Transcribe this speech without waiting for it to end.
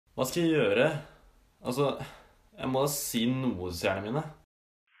Hva skal jeg gjøre? Altså, jeg må da si noe til seerne mine.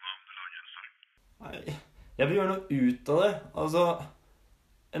 Hva om du lager en sang? Nei, jeg vil gjøre noe ut av det. Altså,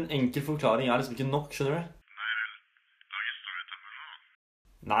 en enkel forklaring er liksom ikke nok, skjønner du? Nei vel, lag en storytimer nå.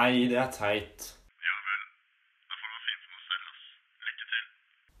 Nei, det er teit. Ja vel, da får du være fin for noe selv, ass. Lykke til.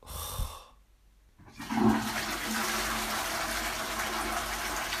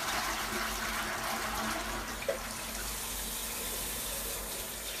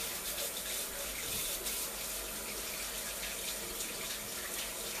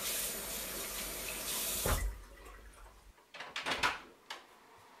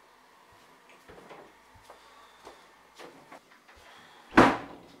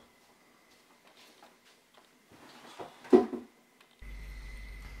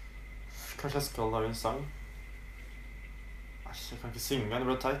 Kanskje jeg skal lage en sang? Æsj, jeg kan ikke synge, det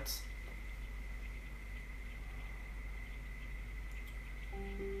ble teit.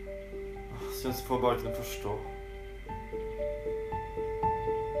 Synes jeg får bare ikke noe forstå.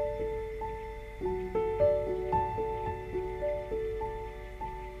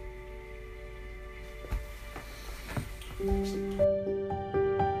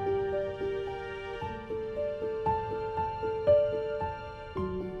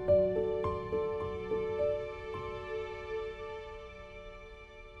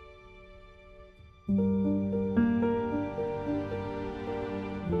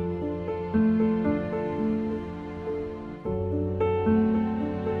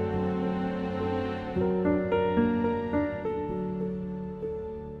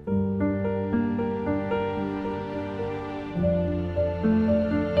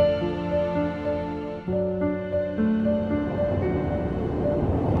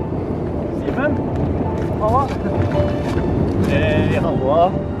 Simen? Halla? Halla.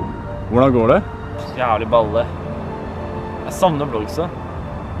 Hvordan går det? Jævlig balle. Jeg savner bloggsa.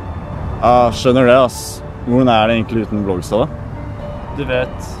 Skjønner det, ass. Hvordan er det egentlig uten bloggsa, da? Du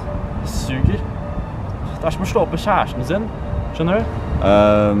vet, det suger. Det er som å slå opp med kjæresten sin. Skjønner du?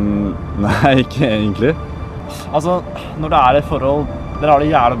 Nei, ikke egentlig. Altså, når det er et forhold, dere har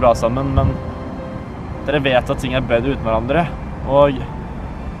det jævlig bra sammen, men dere vet at ting er bedre uten hverandre. Og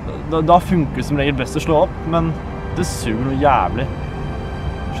da funker det som regel best å slå opp, men det suger noe jævlig.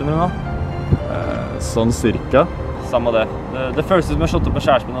 Skjønner du nå? Sånn cirka. Samme det. Det føles som jeg har slått opp med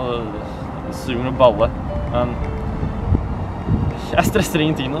kjæresten min, og det suger noe balle. Men jeg stresser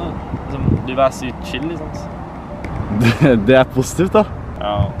ingenting nå. Du vil være sykt chill, liksom. Det er positivt, da.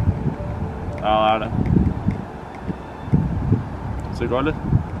 Ja, det er det. Så det går litt.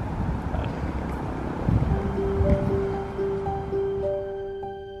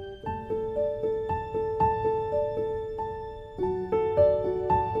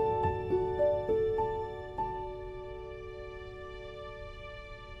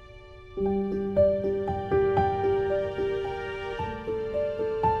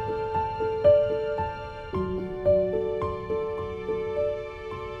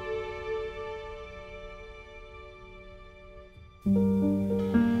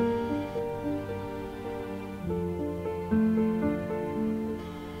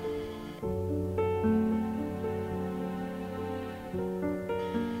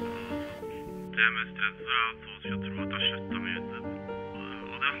 Det jeg er mest redd for at folk skal tro at jeg har sluttet med Mythe.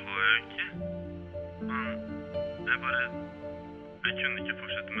 Og det har jeg ikke. Men jeg kunne ikke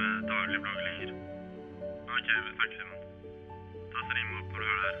fortsette med daglig blogg lenger. Men ok, vi snakkes, Simen. Ta så ring meg opp når du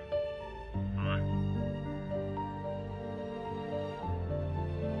hører det her.